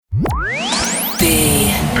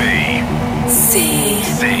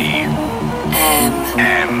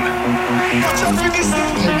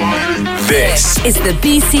is the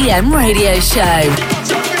BCM Radio Show.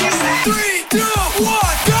 3, 2, 1,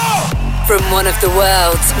 go! From one of the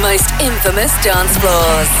world's most infamous dance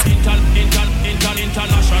floors.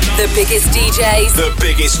 The biggest DJs. The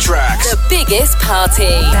biggest tracks. The biggest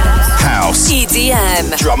party. House.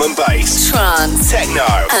 EDM. Drum and bass. Trance. Techno.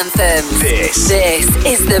 Anthems. This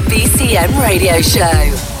is the BCM Radio Show.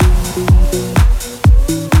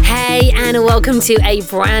 Hey, and welcome to a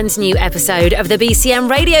brand new episode of the BCM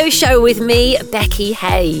Radio Show with me, Becky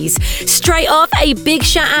Hayes. Straight off, a big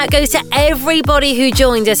shout out goes to everybody who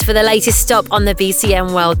joined us for the latest stop on the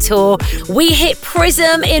BCM World Tour. We hit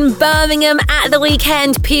Prism in Birmingham at the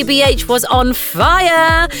weekend. PBH was on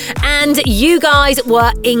fire, and you guys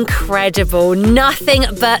were incredible. Nothing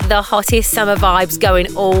but the hottest summer vibes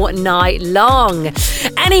going all night long.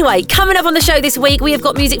 Anyway, coming up on the show this week, we have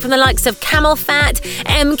got music from the likes of Camel Fat,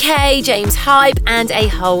 MK, James Hype, and a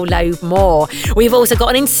whole load more. We've also got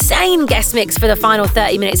an insane guest mix for the final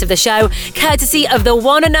 30 minutes of the show, courtesy of the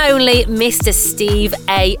one and only Mr. Steve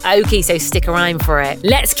Aoki, so stick around for it.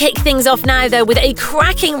 Let's kick things off now, though, with a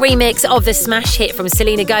cracking remix of the smash hit from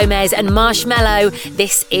Selena Gomez and Marshmello.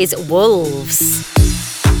 This is Wolves.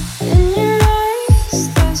 In your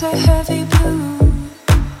eyes, there's a heavy blue.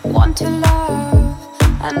 Want to love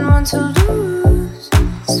and want to lose.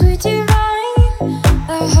 Sweet divine,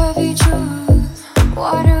 a heavy truth.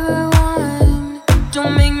 Water wine,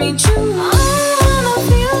 don't make me choose. I wanna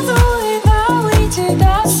feel the way that we did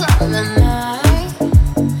that summer night.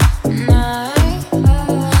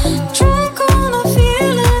 Drunk on a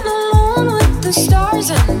feeling alone with the stars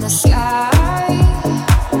in the sky.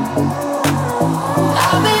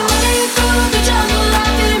 I've been running through the jungle,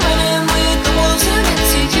 I've been running with the wolves to get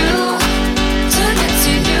to you, to get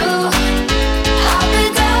to you. I've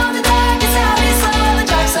been down the darkest alleys on the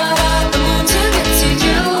dark side of the moon to get to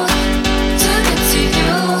you, to get to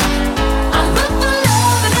you. I'm up for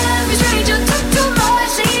love and every stranger took too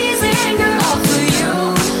much easy anger all for you,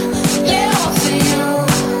 yeah, all for you.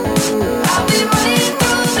 I've been running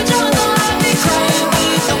through the jungle, I've been crying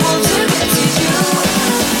with the wolves to get to you,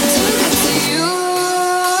 to get to you,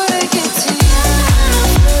 to get to you.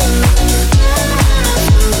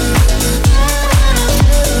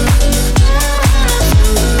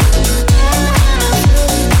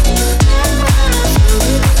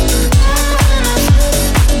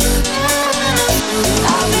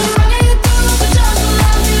 I've been running through the jungle,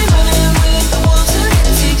 I've been running with the wolves to get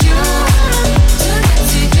to you, to get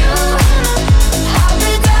to you. I've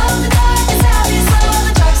been down the darkest alleys on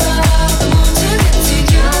the dark side of the moon to get to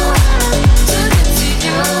you, to get to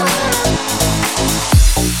you.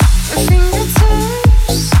 Your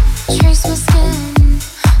fingertips trace my skin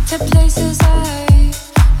to places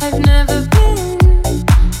I've never been.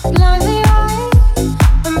 Blindly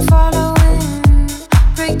I'm following.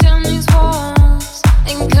 Break down these walls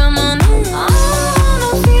and come on in. I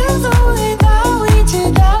wanna feel the way that we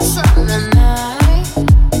did that summer night.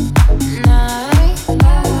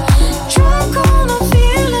 Drunk on a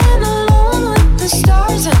feeling alone with the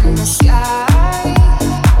stars in the sky.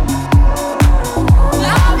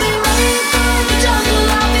 I've been running through the jungle,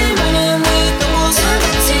 I've been running with the wolves to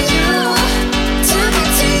get to you, to get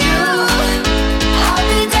to you.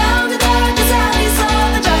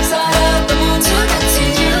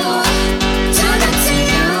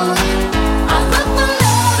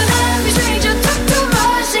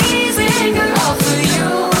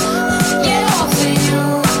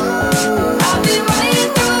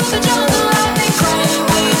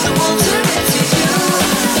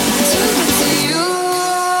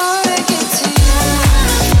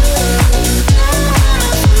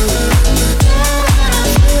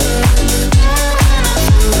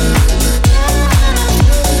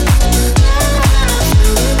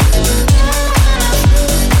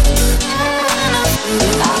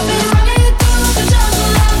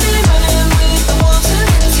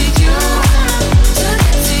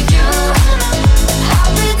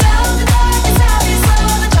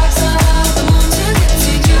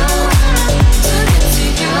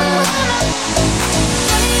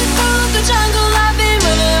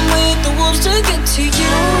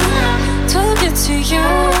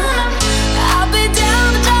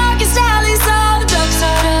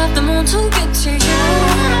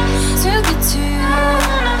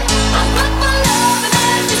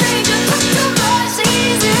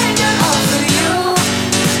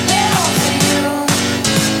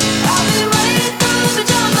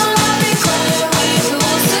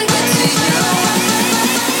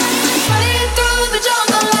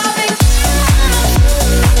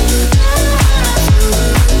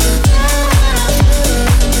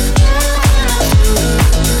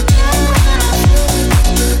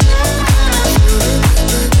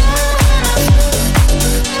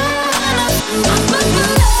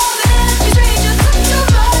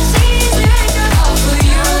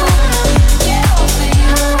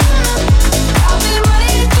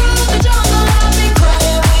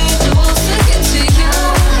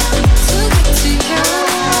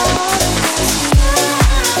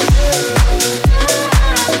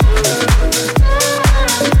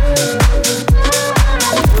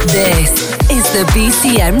 The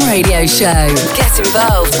BCM Radio Show. Get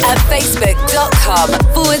involved at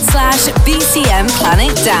facebook.com/BCM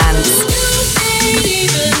Planet Dance.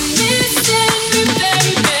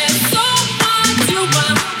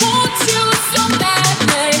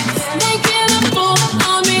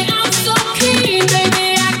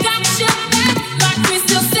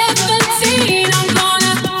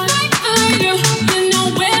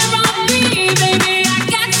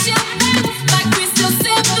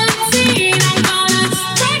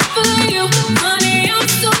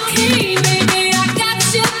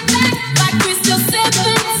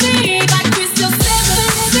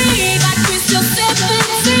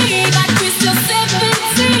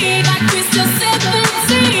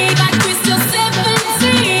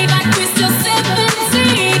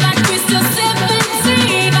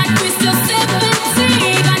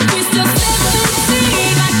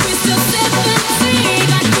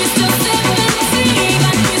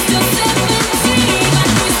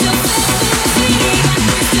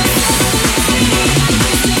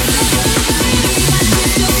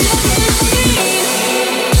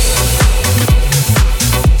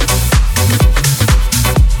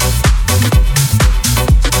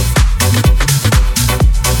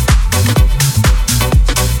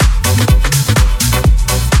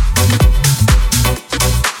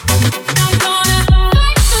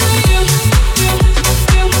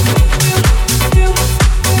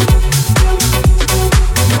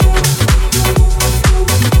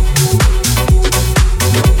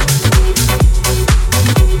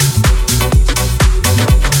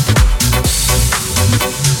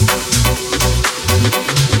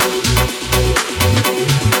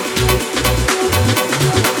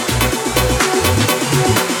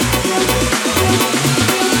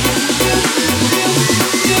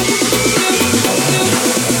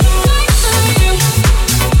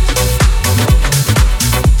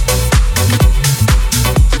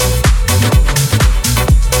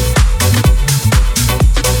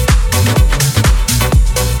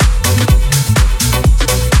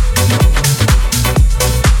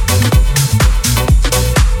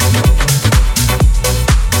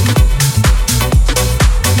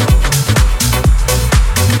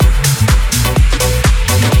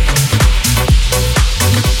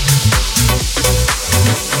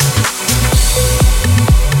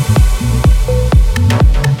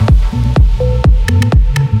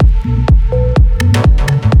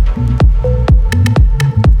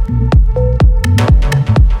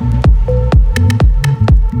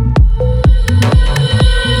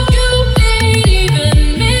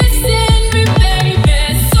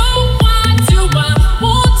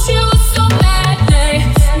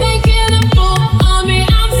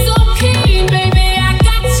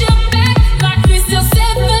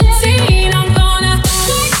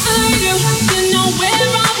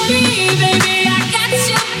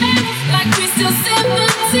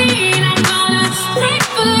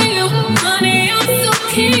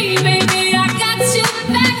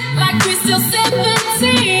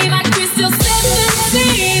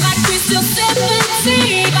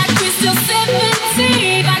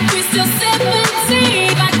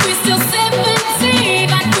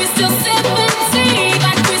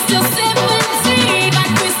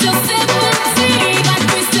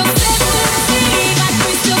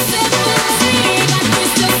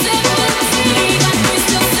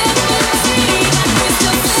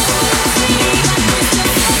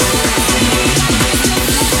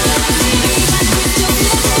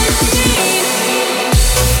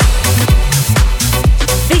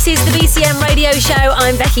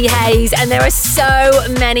 I'm Becky Hayes, and there are so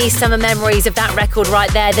many summer memories of that record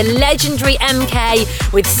right there. The legendary MK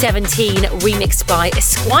with 17 remixed by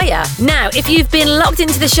Esquire. Now, if you've been locked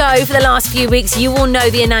into the show for the last few weeks, you will know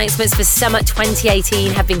the announcements for summer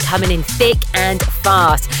 2018 have been coming in thick and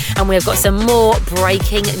fast. And we've got some more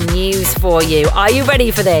breaking news for you. Are you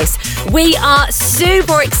ready for this? We are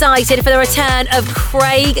super excited for the return of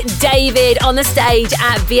Craig David on the stage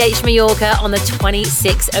at VH Mallorca on the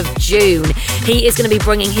 26th of June. He is going to be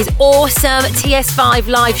bringing his awesome TS5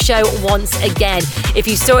 live show once again. If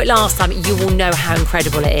you saw it last time, you will know how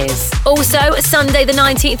incredible it is. Also, Sunday the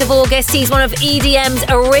 19th of August sees one of EDM's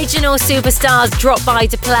original superstars drop by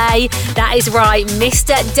to play. That is right,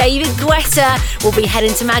 Mr. David Guetta will be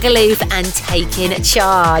heading to Magaluf and taking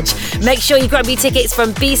charge. Make sure you grab your tickets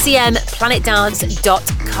from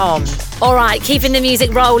bcmplanetdance.com. All right, keeping the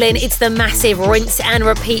music rolling, it's the massive Rinse and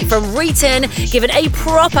Repeat from Riton, given a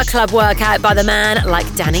proper club workout by the man like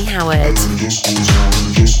Danny Howard.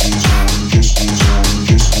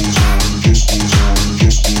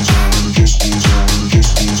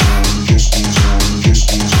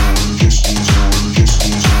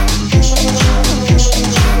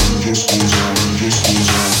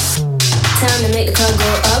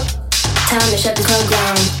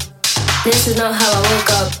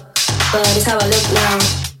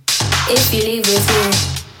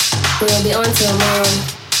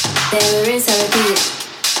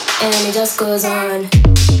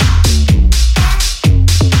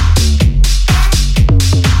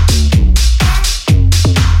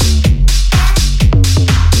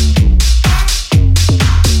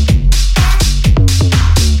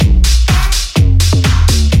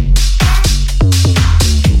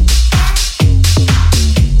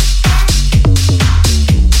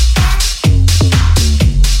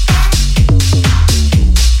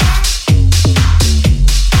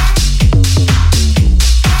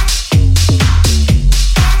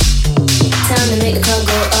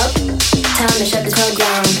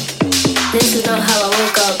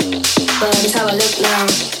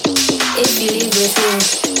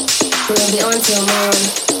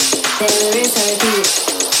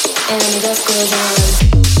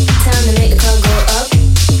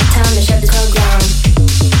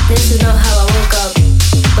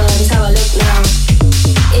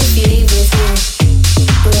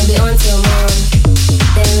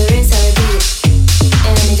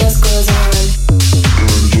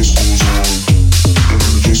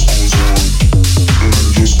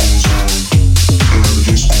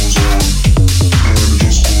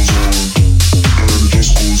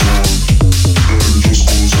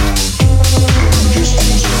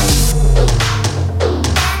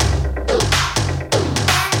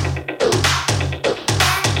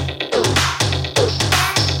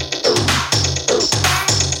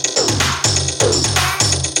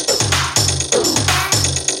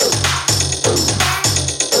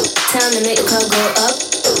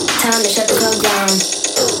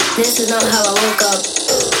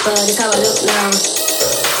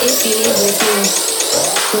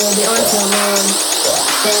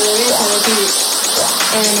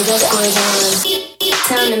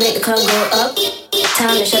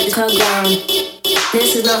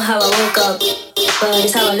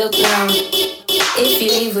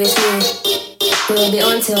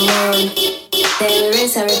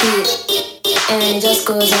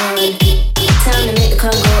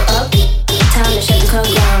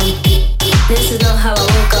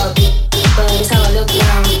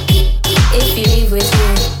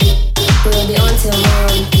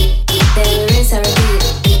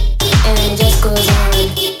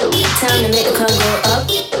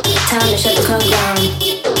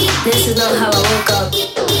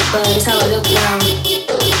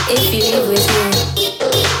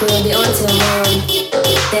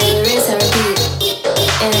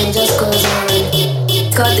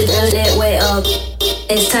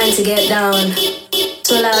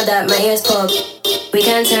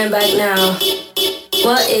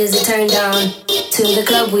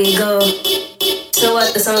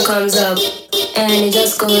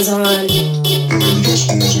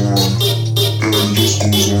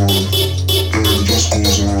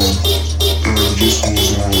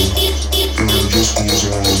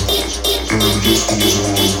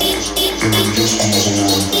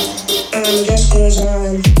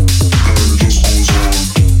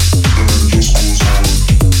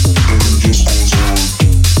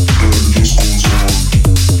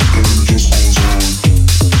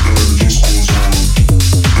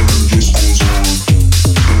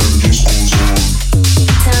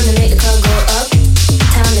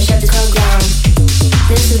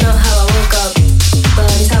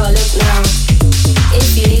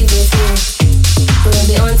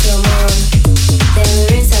 Then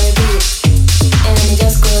we rinse and repeat, and it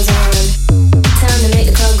just goes on.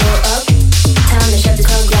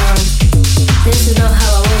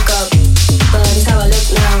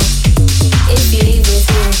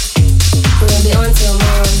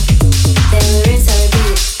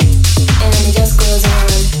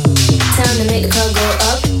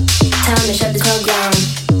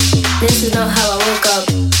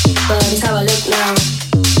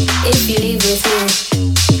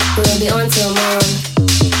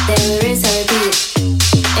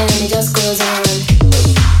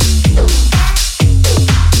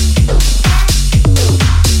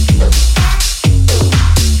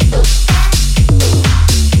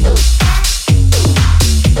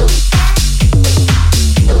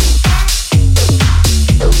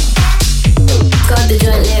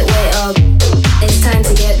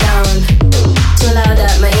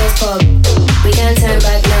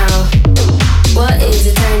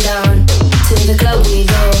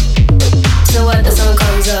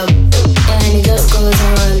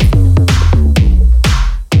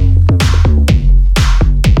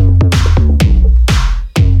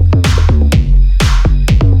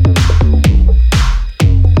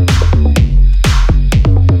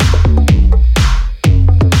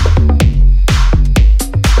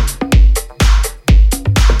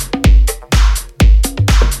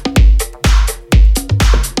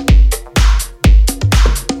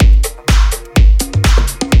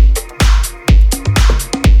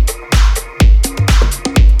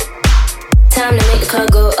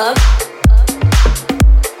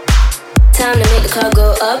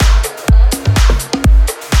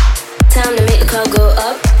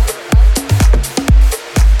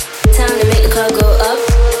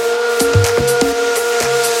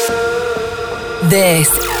 This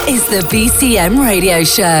is the BCM Radio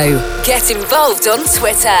Show. Get involved on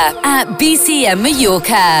Twitter at BCM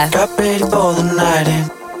Mallorca. Got ready for the night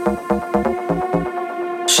in.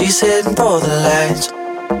 She's heading for the lights,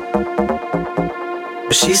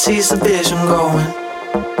 but she sees the vision going.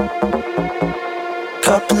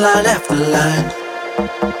 Cup line after line.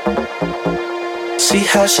 See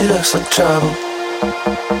how she looks like trouble.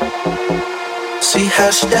 See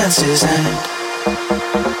how she dances and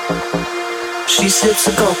she sips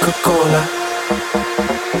a Coca-Cola,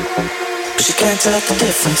 but she can't tell the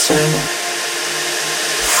difference yet.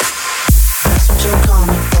 That's what you're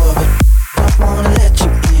coming for, but don't wanna let you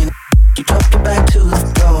in. You drop your back to the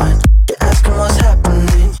floor and you're asking what's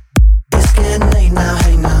happening. It's getting late now,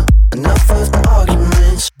 hey now. Enough of the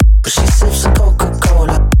arguments, but she sips a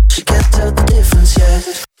Coca-Cola. She can't tell the difference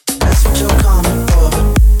yet. That's what you're coming for, but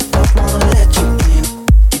don't wanna let you in.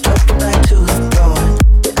 You drop your back to the floor and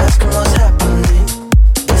you're asking what's happening.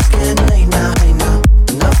 It's getting late now, hey now.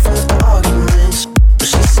 Enough of the arguments, but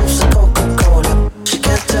she sips a Coca-Cola. She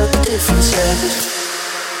can't tell the difference yet.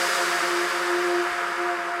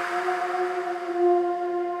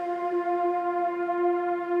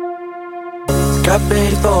 Got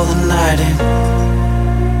ready for the night in.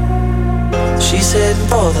 She's heading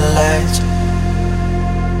for the lights,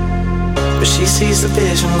 but she sees the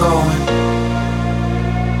vision going.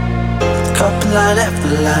 Cup line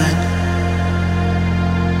after line.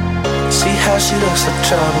 See how she looks like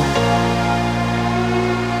trouble.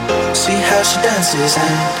 See how she dances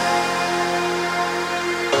and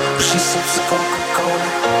she sips the Coca-Cola.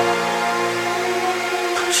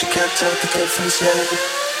 She can't tell the difference yet.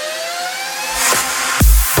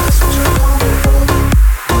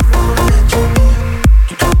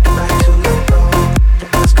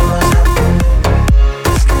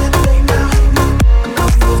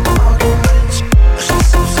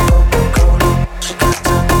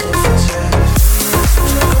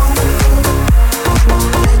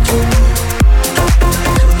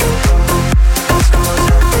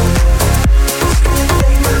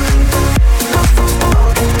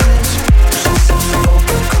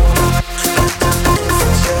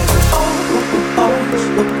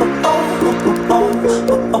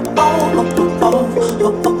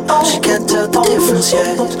 She can't tell the difference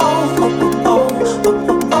yet.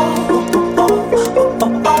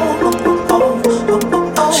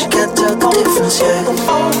 She can't tell the difference yet. She can't tell the difference yet.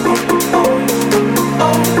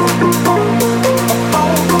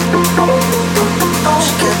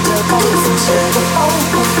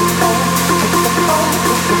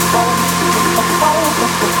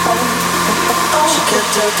 She can't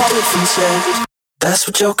tell the difference yet. That's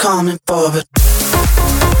what you're coming for, but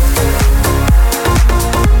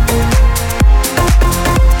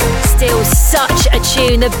Still such a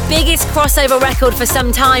tune, the biggest crossover record for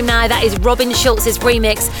some time now. That is Robin Schulz's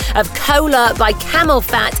remix of Cola by Camel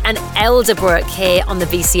Fat and Elderbrook here on the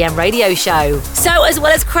BCM Radio Show. So, as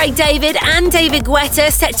well as Craig David and David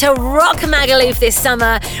Guetta set to rock Magaluf this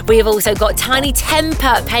summer, we have also got Tiny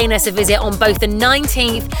Temper paying us a visit on both the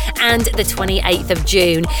 19th and the 28th of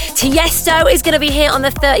June. Tiesto is going to be here on the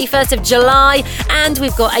 31st of July, and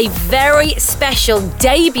we've got a very special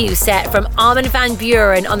debut set from Armin van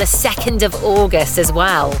Buuren on the 2nd of August as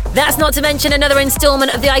well. That's not to mention another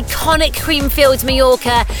instalment of the iconic Creamfields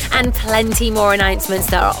Mallorca and plenty more announcements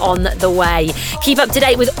that are on the way. Keep up to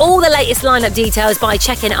date with all the latest lineup details by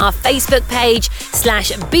checking our Facebook page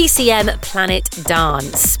 /BCM Planet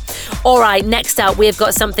Dance. Alright, next up we've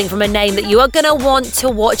got something from a name that you are going to want to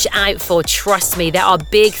watch out for. Trust me, there are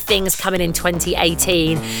big things coming in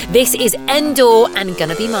 2018. This is Endor and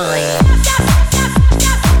Gonna Be Mine.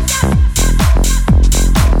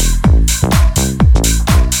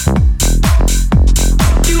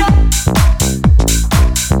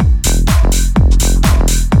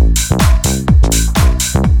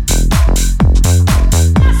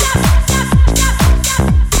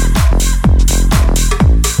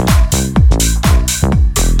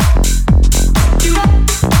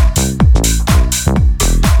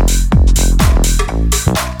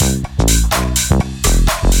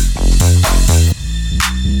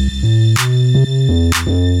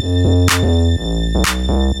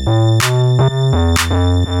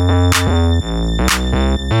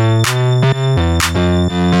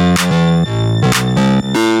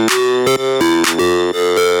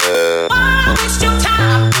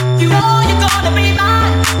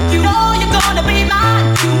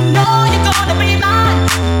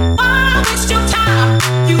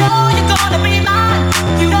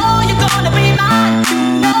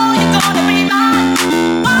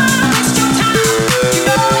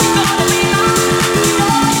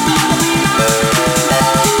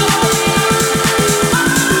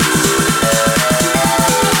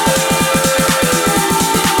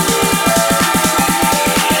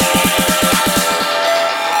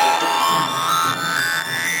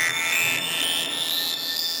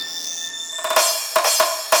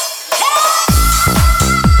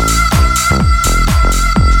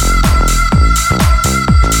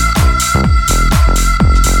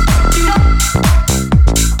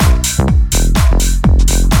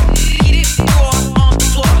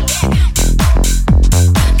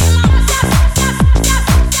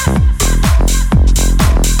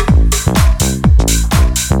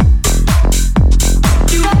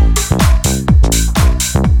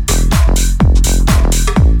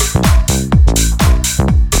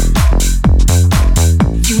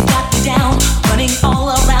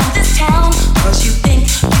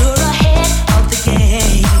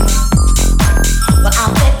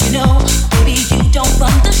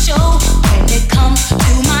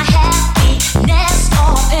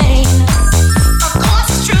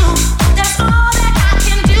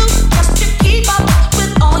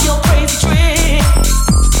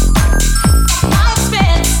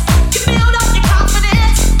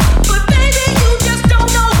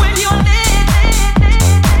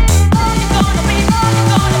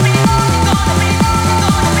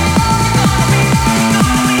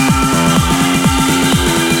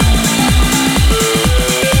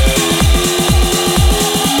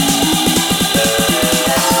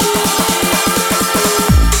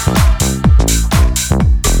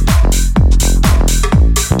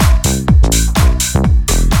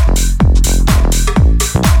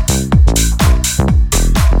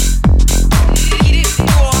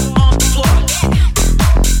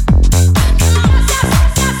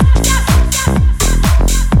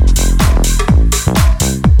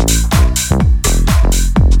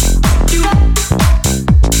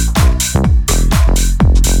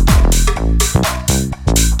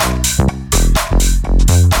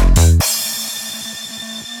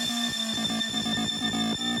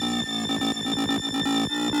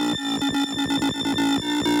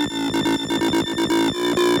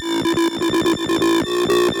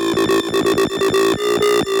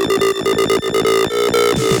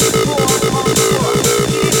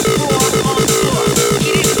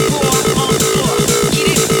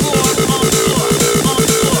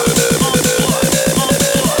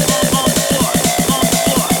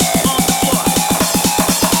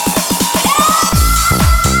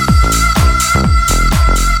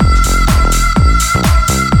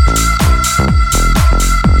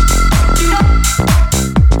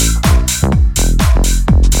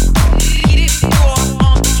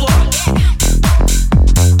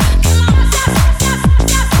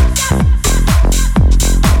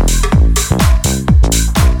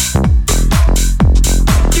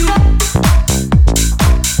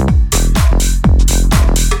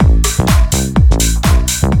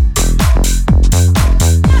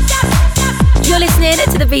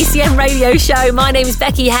 Radio Show. My name's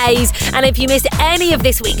Becky Hayes, and if you missed any of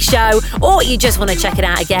this week's show or you just want to check it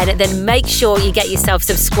out again, then make sure you get yourself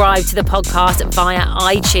subscribed to the podcast via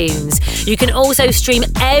iTunes. You can also stream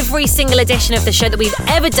every single edition of the show that we've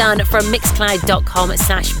ever done from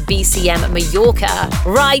mixcloud.com/BCM Mallorca.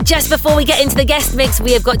 Right, just before we get into the guest mix,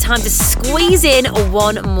 we have got time to squeeze in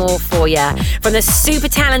one more for you. From the super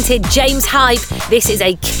talented James Hype, this is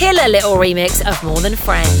a killer little remix of More Than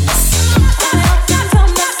Friends.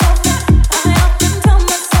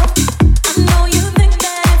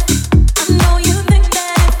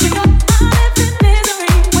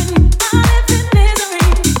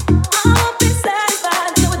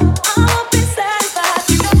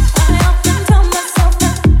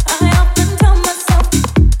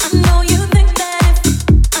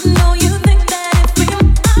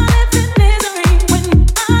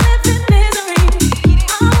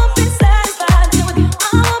 Satisfied.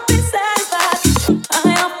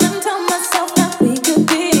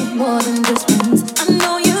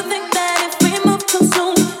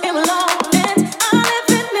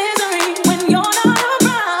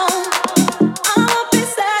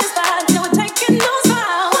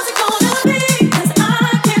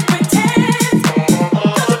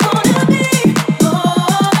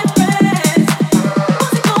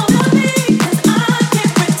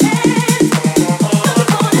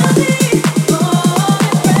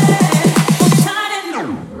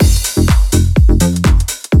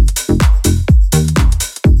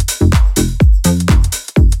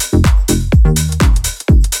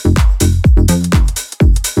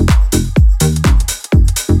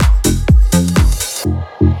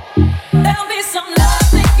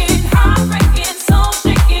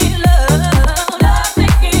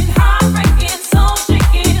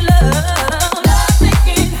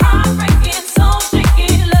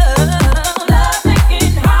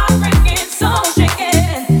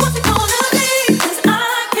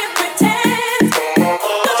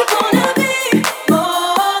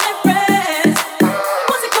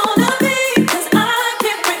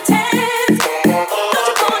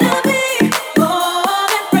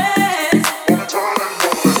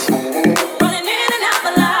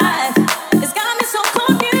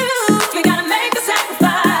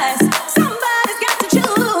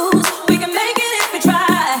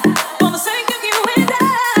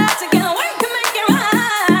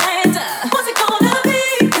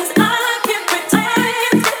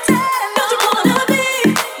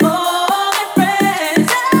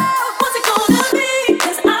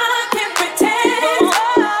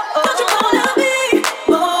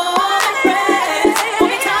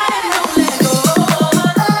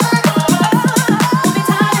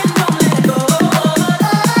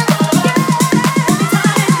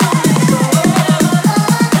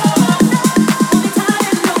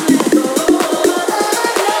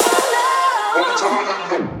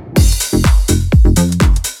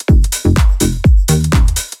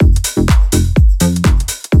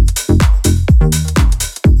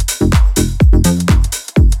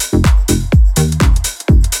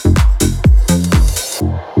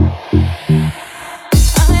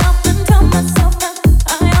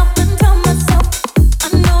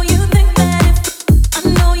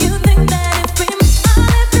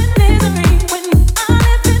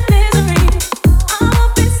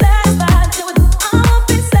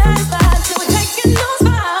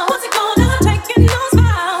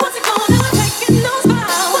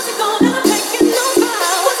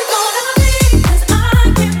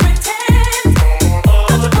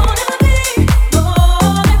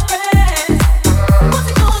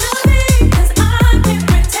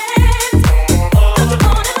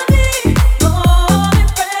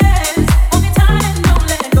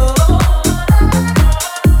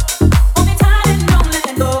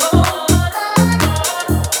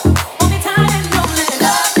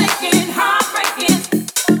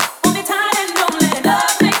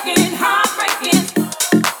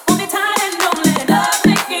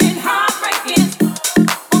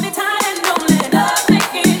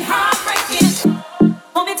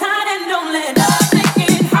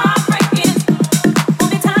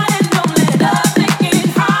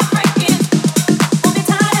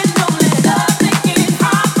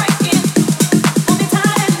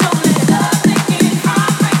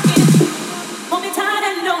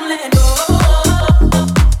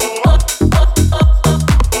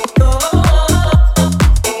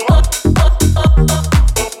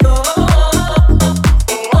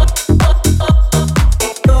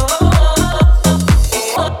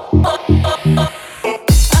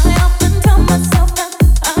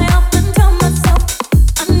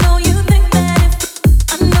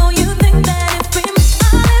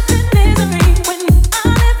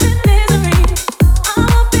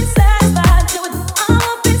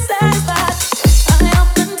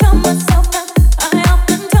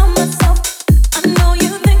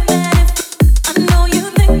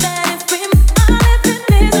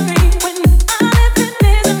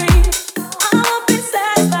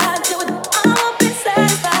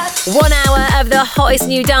 of the hottest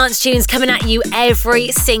new dance tunes coming at you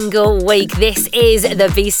every single week. This is the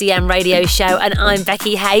BCM Radio Show, and I'm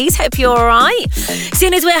Becky Hayes. Hope you're alright.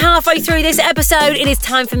 Seeing as we're halfway through this episode, it is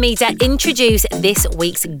time for me to introduce this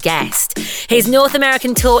week's guest. His North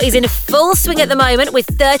American tour is in full swing at the moment with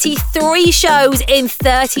 33 shows in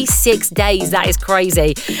 36 days. That is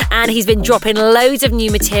crazy. And he's been dropping loads of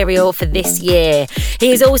new material for this year.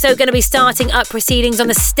 He is also going to be starting up proceedings on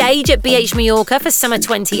the stage at BH Mallorca for summer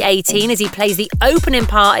 2018 as he plays the opening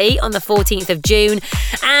party on the 14th of June.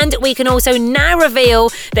 And we can also now reveal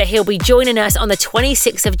that he'll be joining us on the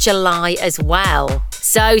 26th of July as well.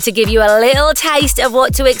 So to give you a little taste of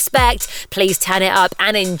what to expect, please turn it up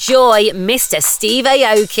and enjoy Mr. Steve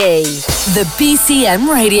Aoki. The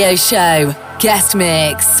BCM Radio Show. Guest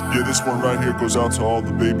mix. Yeah, this one right here goes out to all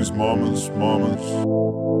the babies' mamas. Mamas.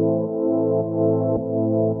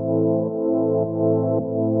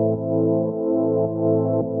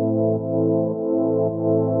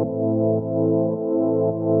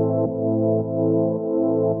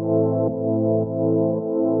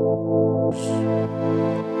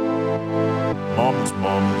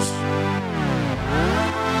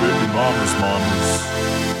 Baby mamas.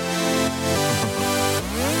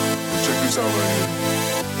 Check this out right here.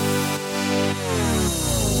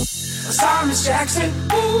 Sorry, Miss Jackson,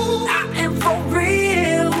 ooh, I am for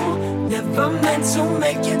real. Never meant to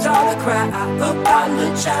make your daughter cry. I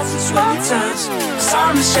apologize a trillion times.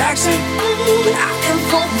 Sorry, Miss Jackson, ooh, I am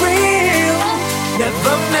for real.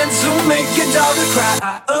 Never meant to make your daughter cry. I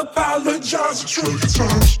apologize a trillion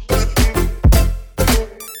times.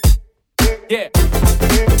 Yeah.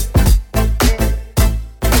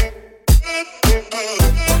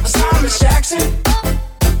 Sorry, Miss Jackson.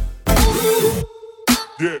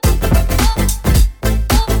 Yeah.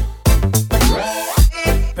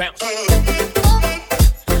 Bounce.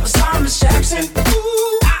 Sorry, Miss Jackson.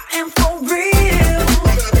 Ooh, I am for real.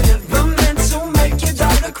 Never meant to make your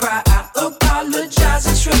daughter cry. I apologize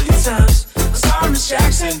a trillion times. Sorry, Miss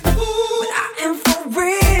Jackson. Ooh, but I am for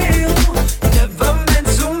real. Never meant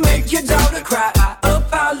to make your daughter cry. I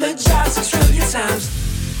apologize a trillion times.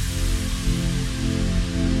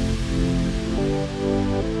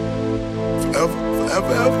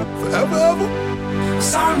 Forever.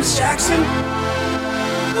 Sorry, Miss Jackson.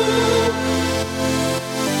 Ooh.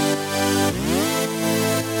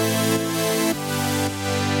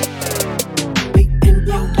 Me and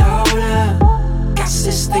your daughter got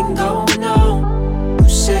this thing going on. You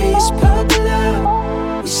say it's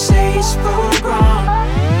popular, we say it's full grown.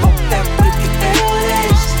 Hope that we can feel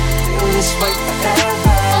this way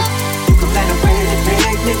forever. You can plan a pretty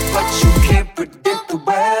picnic, but you can't predict the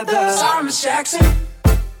weather. Sorry, Miss Jackson.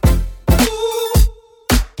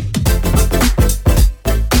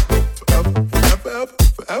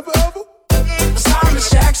 Forever. Sorry, Miss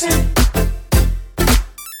Jackson.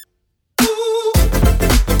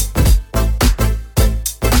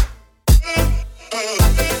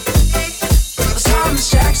 Sorry, Miss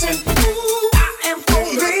Jackson. I am for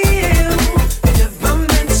real. Never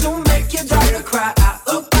meant to make your daughter cry. I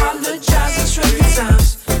apologize a trillion times.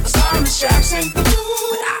 Sorry, Miss Jackson. But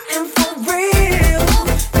I am for real.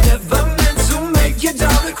 Never meant to make your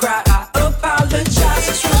daughter cry. I apologize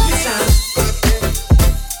a trillion times.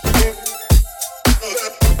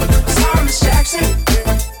 Sorry, Miss Jackson.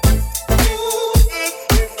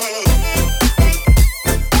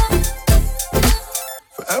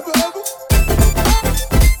 Forever.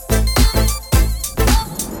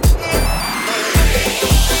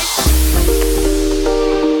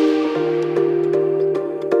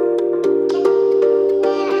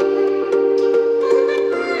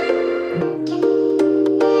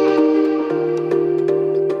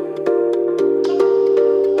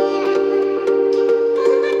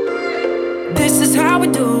 This is how we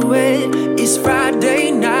do it. It's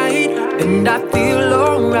Friday night, and I feel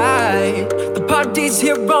alright. The party's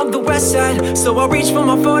here on the west side, so I reach for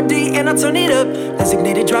my 4D and I turn it up.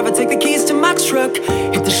 Designated driver, take the keys to my truck.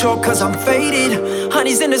 Hit the shore cause I'm faded.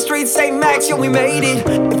 Honey's in the streets, say Max, yo, we made it.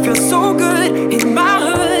 It feels so good in my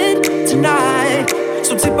hood tonight.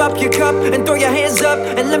 So tip up your cup and throw your hands up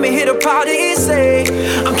and let me hit a party and say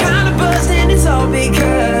I'm kinda buzzed and it's all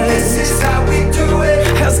because this is how we do it.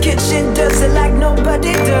 Hell's Kitchen does it like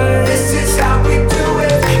nobody does. This is how we do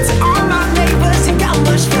it. To all my neighbors, you got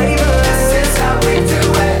much flavor. This is how we do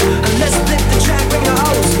it. And let's flip the track, bring the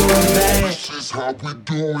old school back. This is how we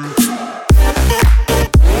do it.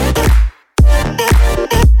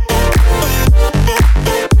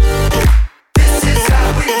 This is how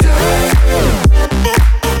we do it.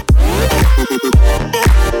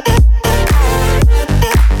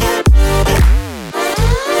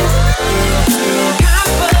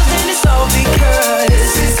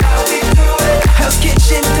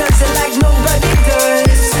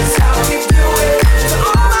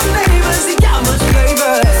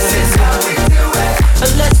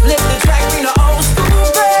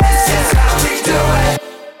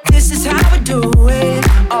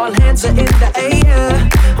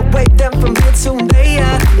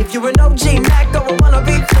 You're an OG Mac, don't wanna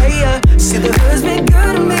be player. See, the hood's been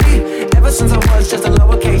good to me ever since I was just a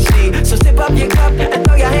lowercase G. So sip up your cup and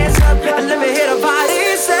throw your hands up and let me hear the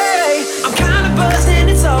party say, I'm kinda buzzed and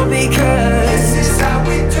it's all because this is how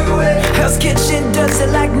we do it. Hell's Kitchen does it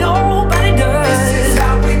like nobody does. This is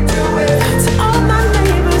how we do it. To all my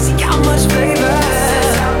neighbors, you got much flavor. This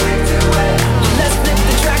is how we do it. Let's flip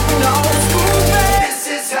the track from the old school way. This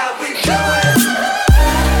is how we do it.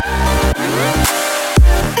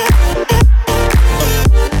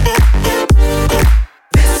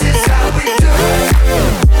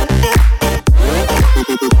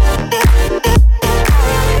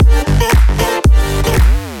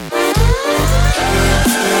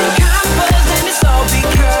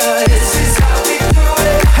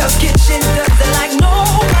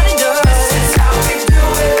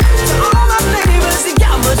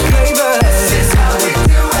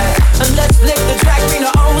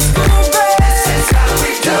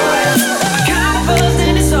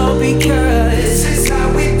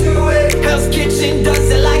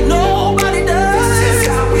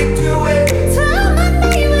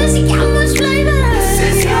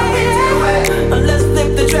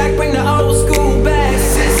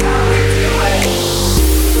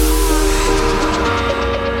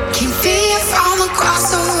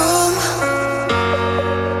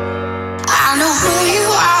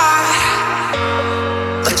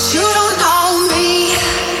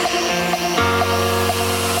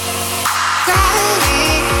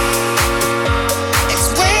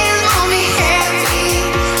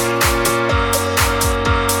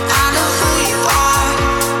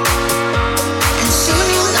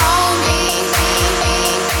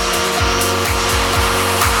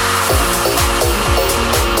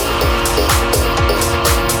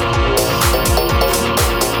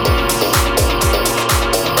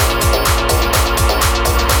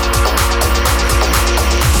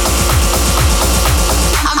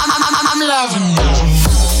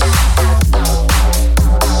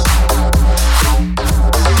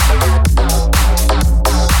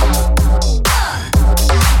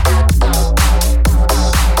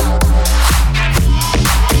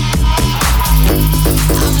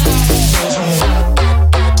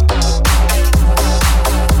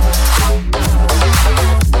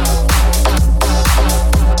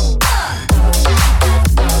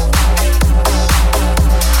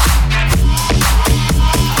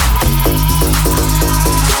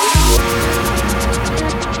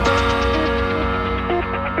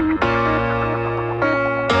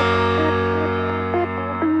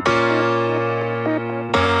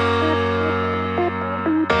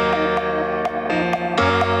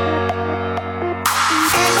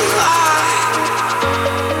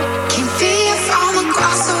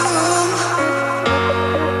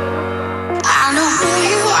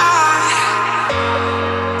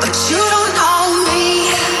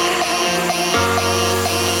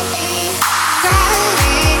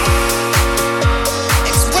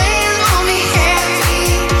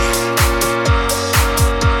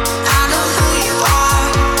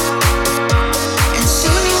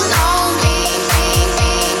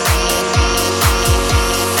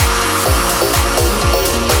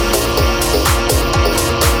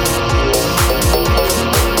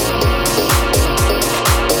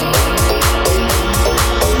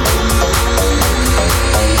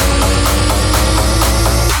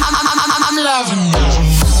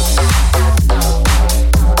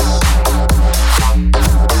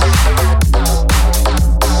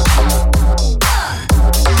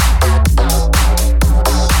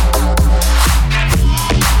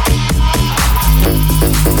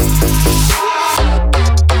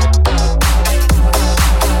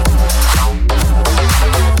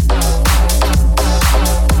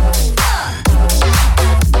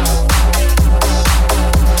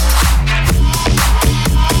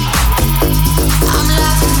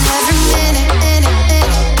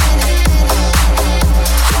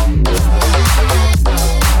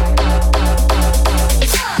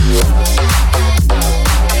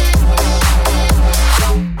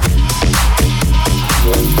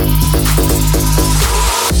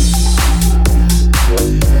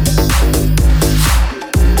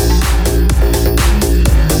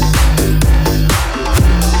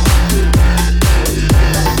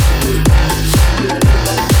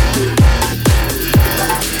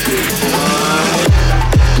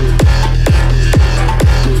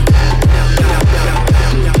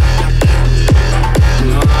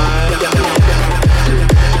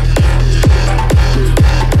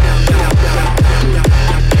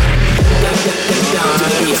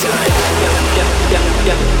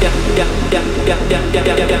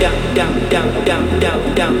 down to the baseline. Down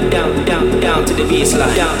to the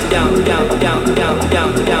baseline.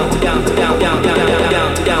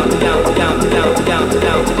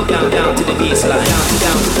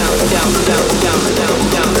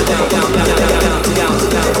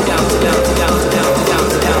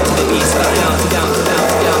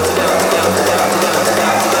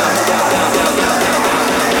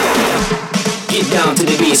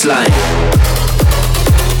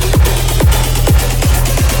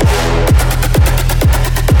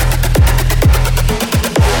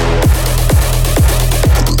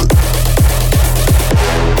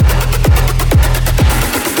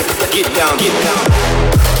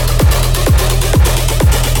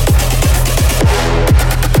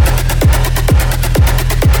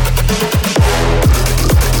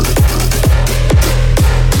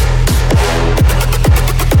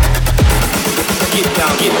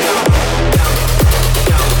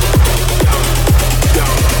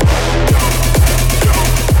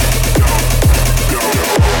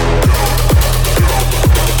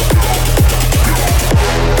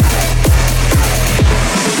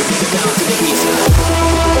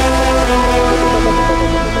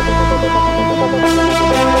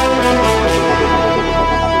 down to the baseline.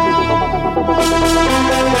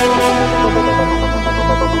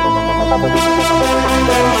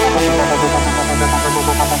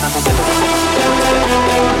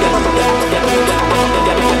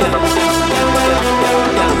 Get down, get down.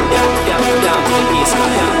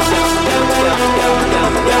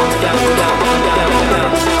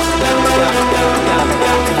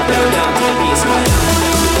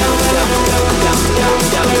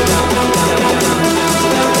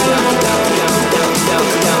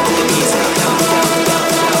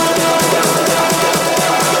 Get down, get down.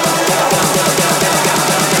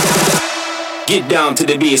 Get down to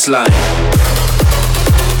the baseline.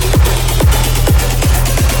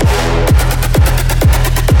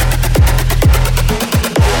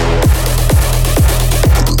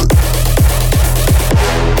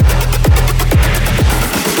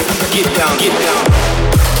 Get down, get down.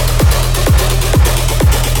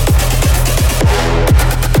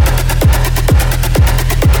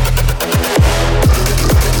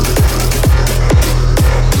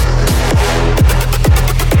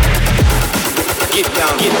 Get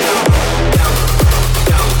down, get down.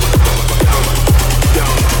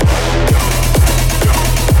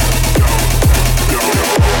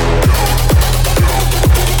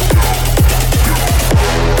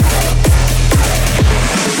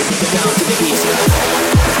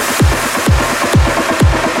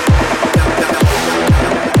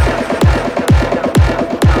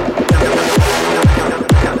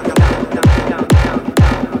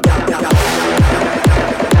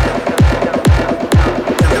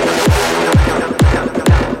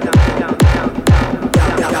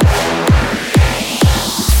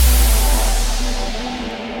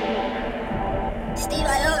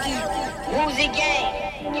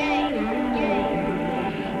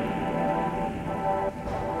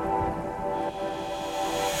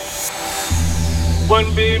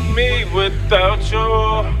 Wouldn't be me without you.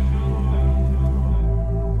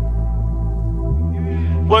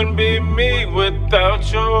 Wouldn't be me without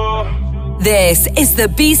you. This is the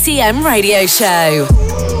BCM Radio Show.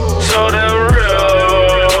 So damn real.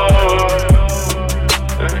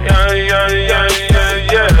 Yeah, yeah, yeah,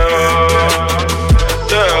 yeah, yeah.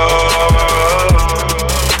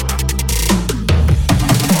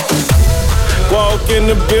 Walk in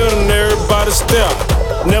the building, everybody step.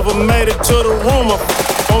 Never made it to the room,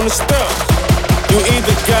 on the steps. You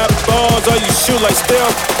either got balls or you shoot like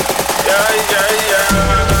Steph. Yeah, yeah, yeah.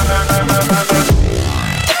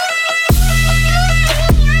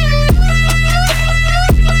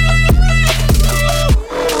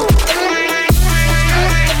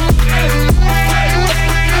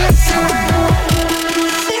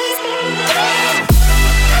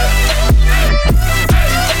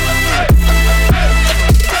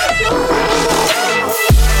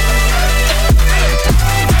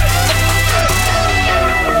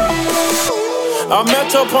 I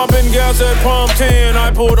met her pumping gas at Palm 10.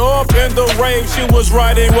 I pulled up in the rave, she was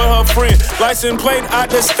riding with her friend. License plate out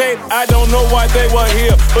the state, I don't know why they were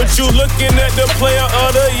here. But you looking at the player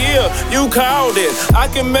of the year, you called it. I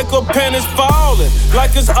can make her panties fallin'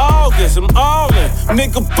 like it's August, I'm allin'.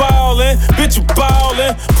 Nigga ballin', bitch you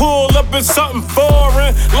ballin'. Pull up in something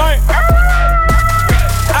foreign, like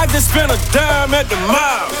I just spent a dime at the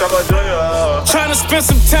mall. Tryna spend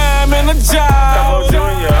some time in the job.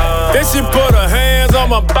 Then she put her hands on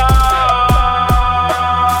my ball.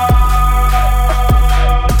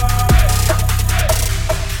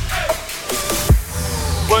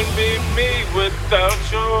 Wouldn't be me with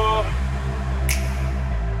without you.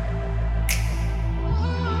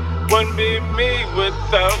 Wouldn't be me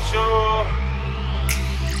without you.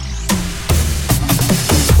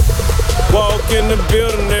 Walk in the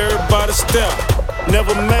building, everybody step.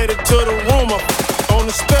 Never made it to the room, I'm on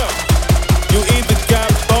the step. You either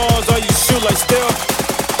got balls or you shoot like Steph.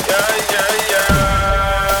 Yeah, yeah, yeah.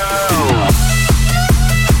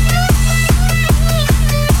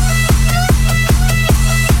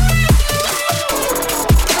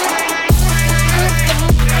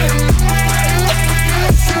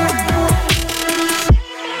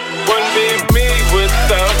 Wouldn't be me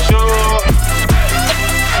without you.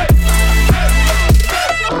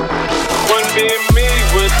 Wouldn't be me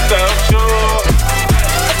without you.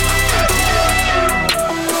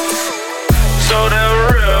 So damn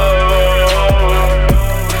real.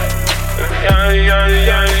 Yeah, yeah,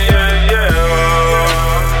 yeah, yeah, yeah.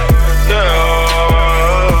 Yeah.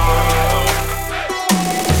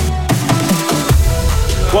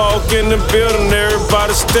 Walk in the building,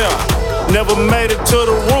 everybody step. Never made it to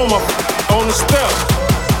the room, I'm on the step.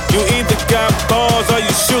 You either got balls or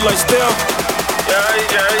you shoot like Steph. Yeah,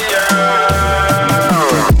 yeah, yeah.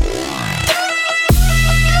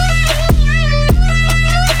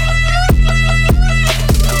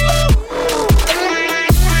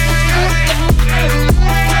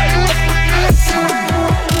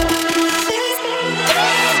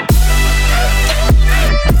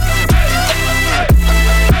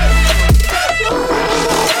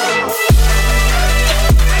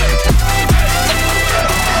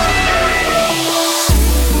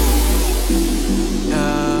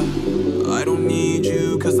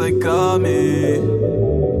 Got me.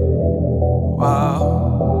 Wow,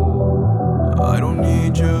 I don't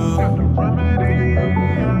need you.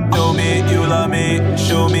 Show me you love me.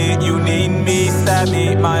 Show me you need me. Stab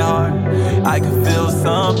me, my heart. I can feel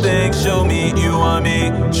something. Show me you want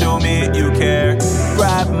me. Show me you care.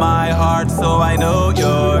 Grab my heart so I know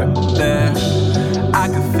you're there. I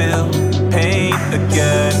can feel pain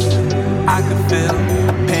again. I can feel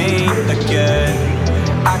pain again.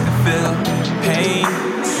 I can feel pain.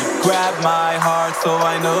 Grab my heart so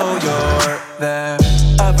I know you're there.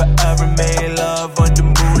 Ever made love under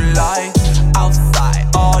moonlight? Outside,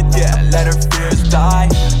 oh yeah, let her fears die.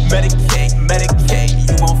 Medicate,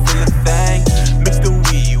 you won't feel a thing. Mix the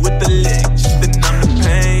weed with the lick, just to numb the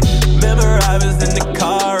pain. Remember I was in the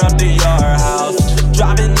car up to your house,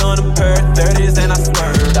 driving on a pair of 30s and I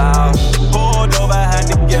swerved out. Pulled over, had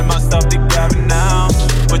to get myself together now.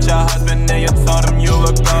 With your husband and you told him you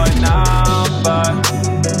were going out, but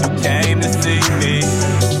came to see me,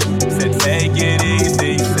 said take it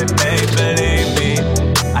easy, said babe believe me,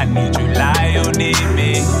 I need you like you need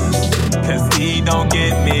me, cause he don't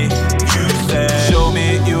get me. You said show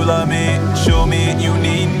me you love me, show me you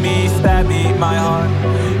need me, stab me, my heart,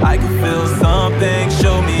 I can feel something.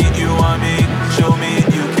 Show me you want me, show me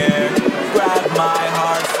you care. Grab my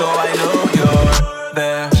heart so I know you're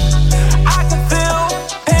there.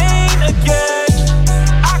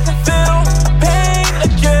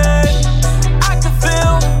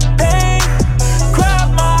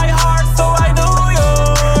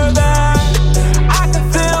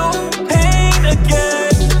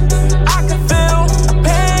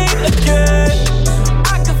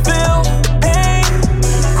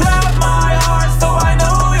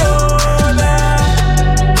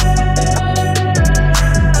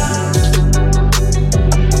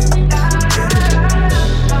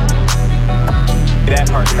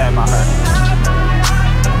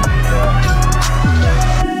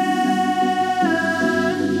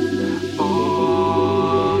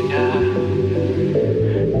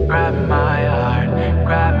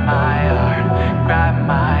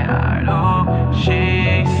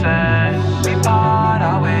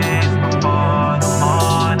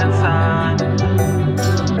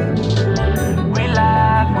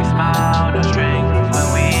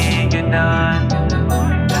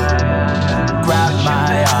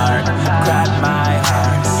 Grab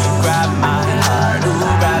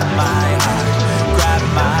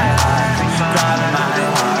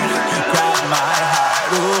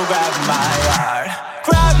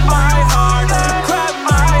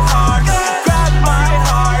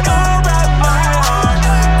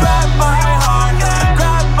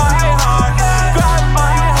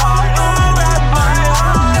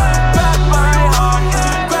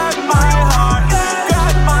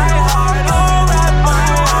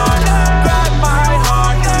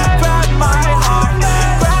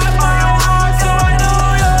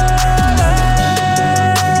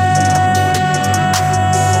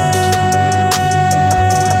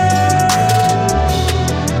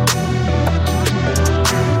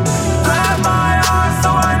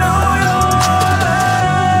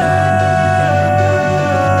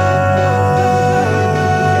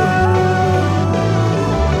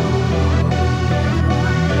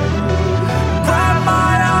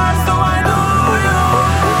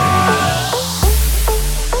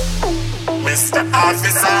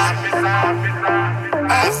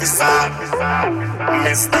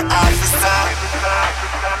Mr. Officer.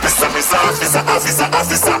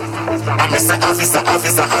 Officer. I'm Mr. Officer.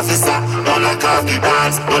 Don't lock off the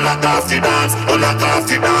dance, don't lock off the dance, don't lock off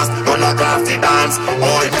the dance, don't lock off the dance.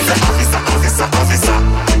 Oh, Mr. Officer.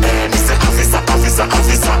 Hey, Mr. Officer.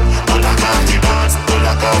 Don't lock off the dance, don't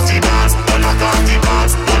lock off the dance, don't lock off the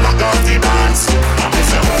dance, don't lock off the dance. I'm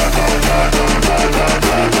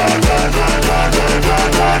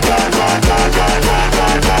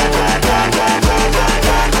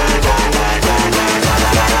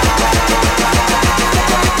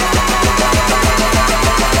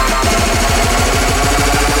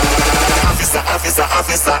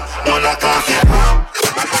Officer, don't lock off it.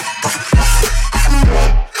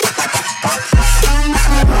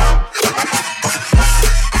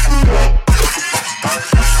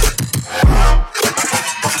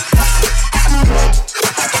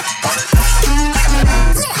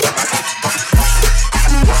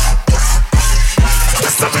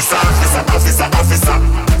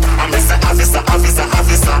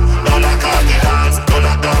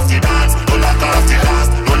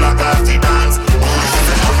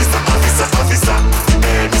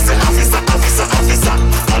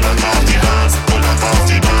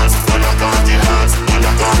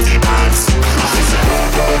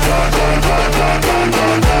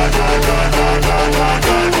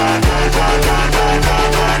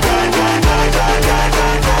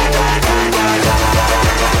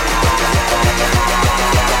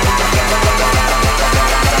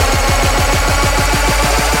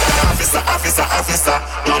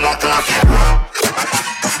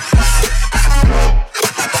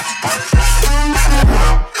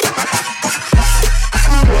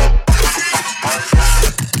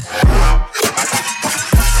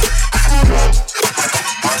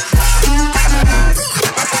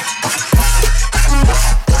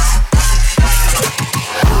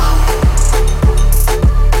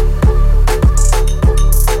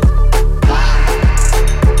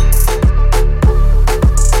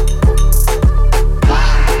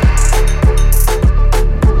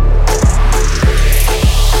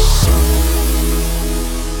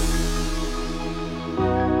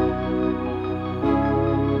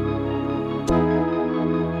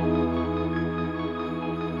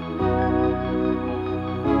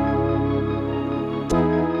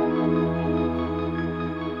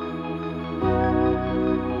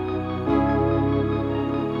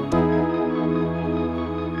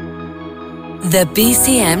 The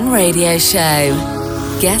BCM Radio Show.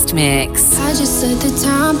 Guest mix. I just let the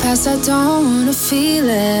time pass, I don't wanna feel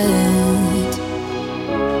it.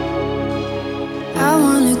 I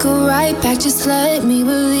wanna go right back, just let me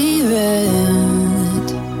believe it.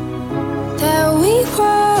 That we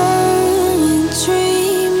weren't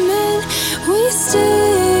dreaming, we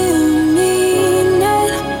still mean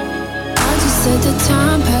it. I just let the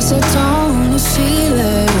time pass, I don't wanna feel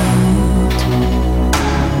it.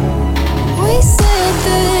 We said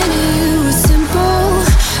that it was simple.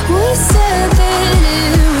 We said that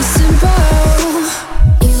it was simple.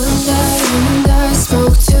 You and I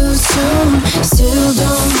spoke too soon. Still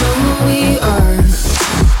don't know who we are.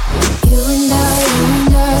 You and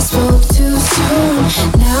I spoke too soon.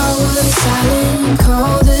 Now we're silent,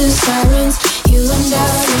 call the sirens. You and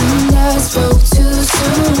I spoke too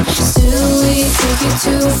soon. Still we take it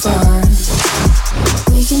too far.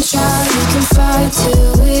 We can try, we can fight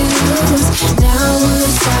till we lose. Now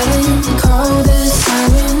we're silent, call the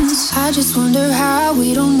sirens. I just wonder how,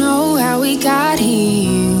 we don't know how we got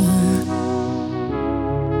here.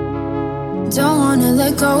 Don't wanna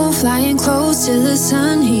let go, flying close to the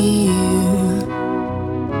sun here.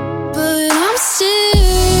 But I'm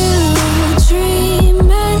still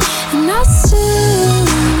dreaming, and I still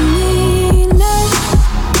mean it.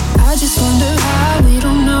 I just wonder how, we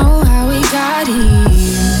don't know how we got here.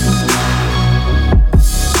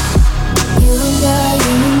 You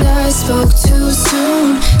and I spoke too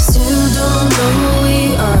soon. Still don't know who we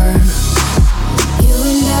are. You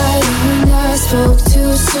and I spoke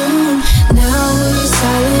too soon. Now we're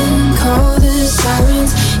silent, call the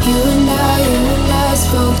sirens. You and I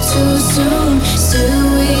spoke too soon. Still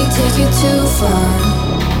we take it too far.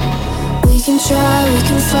 We can try, we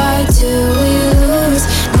can fight till we lose.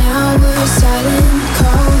 Now we're silent,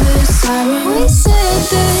 call the sirens. We said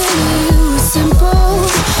that it was simple.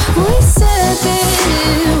 We said that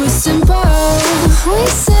it was simple. We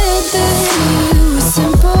said that it was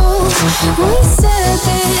simple. We said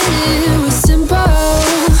that it was simple.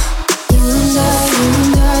 You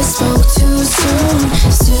and I spoke too soon.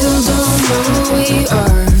 Still don't know who we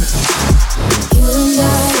are. You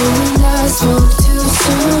and I spoke too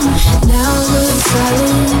soon. Now we're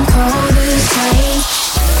silent, call the sirens.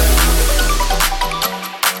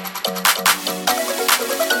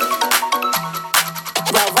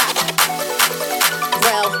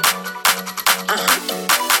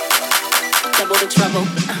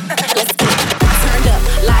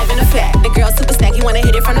 he wanna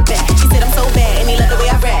hit it from the back. He said I'm so bad and he love the way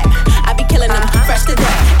I rap. I be killing them, fresh to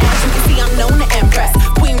death. As you can see, I'm known to impress.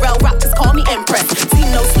 Queen Rail Rock, just call me Empress. Team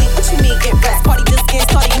no sleep, what you need, get rest. Party just getting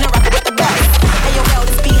started, you know rockin' with the best. Hey yo, girl,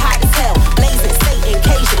 this beat hot as hell. Blazing, Satan,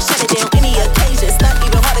 Cajun, shut it down any occasion. Stunt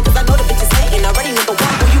even harder cause I know the bitch is hating. Already know the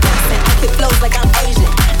one who you racing. I kick flows like I'm Asian.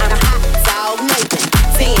 I'm a hot dog Nathan.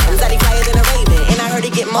 Damn, Zaddy flyer than a Raven. And I heard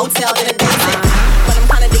he get motel in a day. But I'm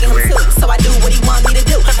kinda digging him too, so I do what he want me to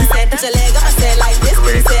do. He said, put your leg up, I said like this,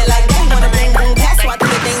 but he said like that. He wanna bang, boom, pass, so I threw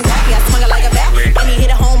the thing back. Yeah, I swung it like a bat, and he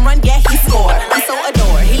hit a home run, yeah, he scored. I'm so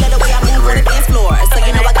adored, he led the way I move on the dance floor. So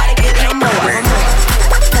you know I gotta give him more.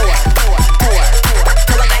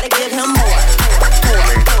 So I gotta give him more. So you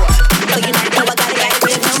know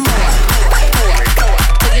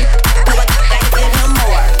I gotta give him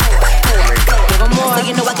more. So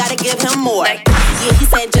you know I gotta give him more. Yeah, he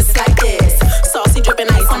said just like this. Saucy dripping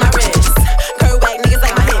ice on my wrist. Curve whack niggas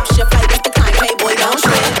like my hips. Shift like this, the kind, playboy don't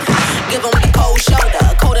trip. Give him the cold shoulder,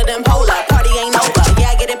 colder than polar. Party ain't over.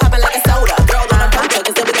 Yeah, I get it poppin' like a soda. Girl on a bunker,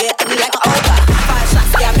 cause it would get ugly like an ogre. 5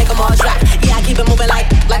 shots, yeah, I make them all drop. Yeah, I keep it moving like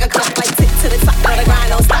a clock. Like tick to the top, but the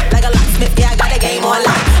grind don't stop. Like a locksmith, yeah, I got the game on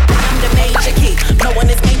lock. I'm the major key, no one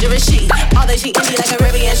is major as she. All that she indie like a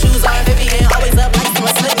Rivian. Shoes on Vivian, always up like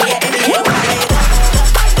someone slip me at Indian.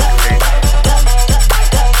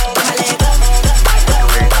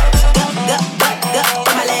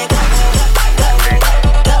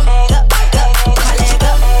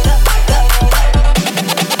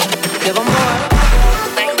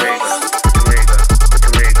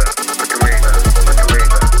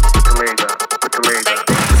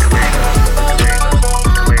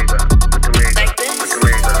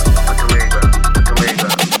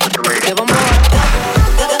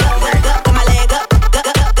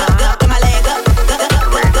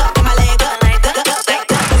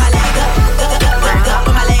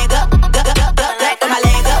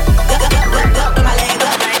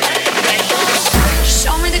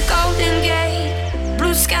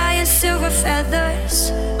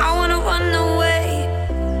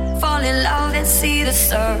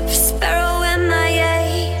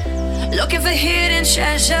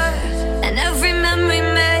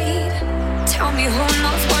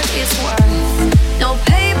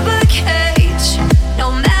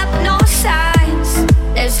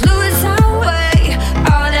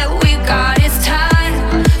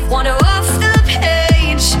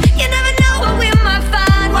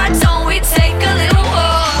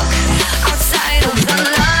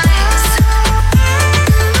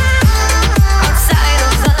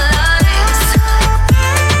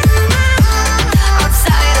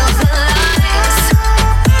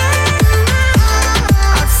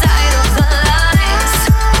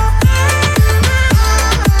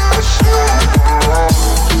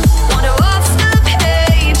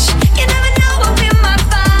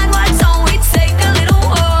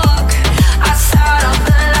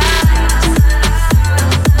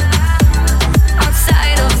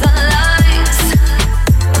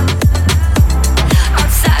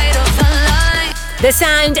 The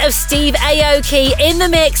sound of Steve Aoki in the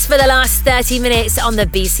mix for the last 30 minutes on the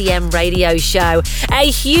BCM radio show. A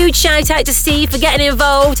huge shout out to Steve for getting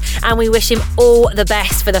involved, and we wish him all the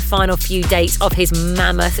best for the final few dates of his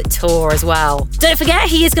mammoth tour as well. Don't forget,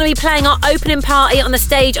 he is going to be playing our opening party on the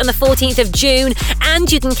stage on the 14th of June, and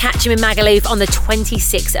you can catch him in Magaluf on the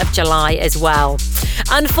 26th of July as well.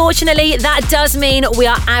 Unfortunately, that does mean we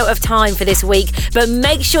are out of time for this week, but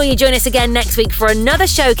make sure you join us again next week for another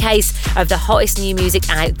showcase of the hottest new music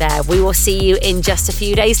out there. We will see you in just a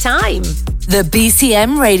few days' time. The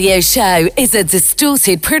BCM radio show is a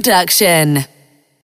Distorted production.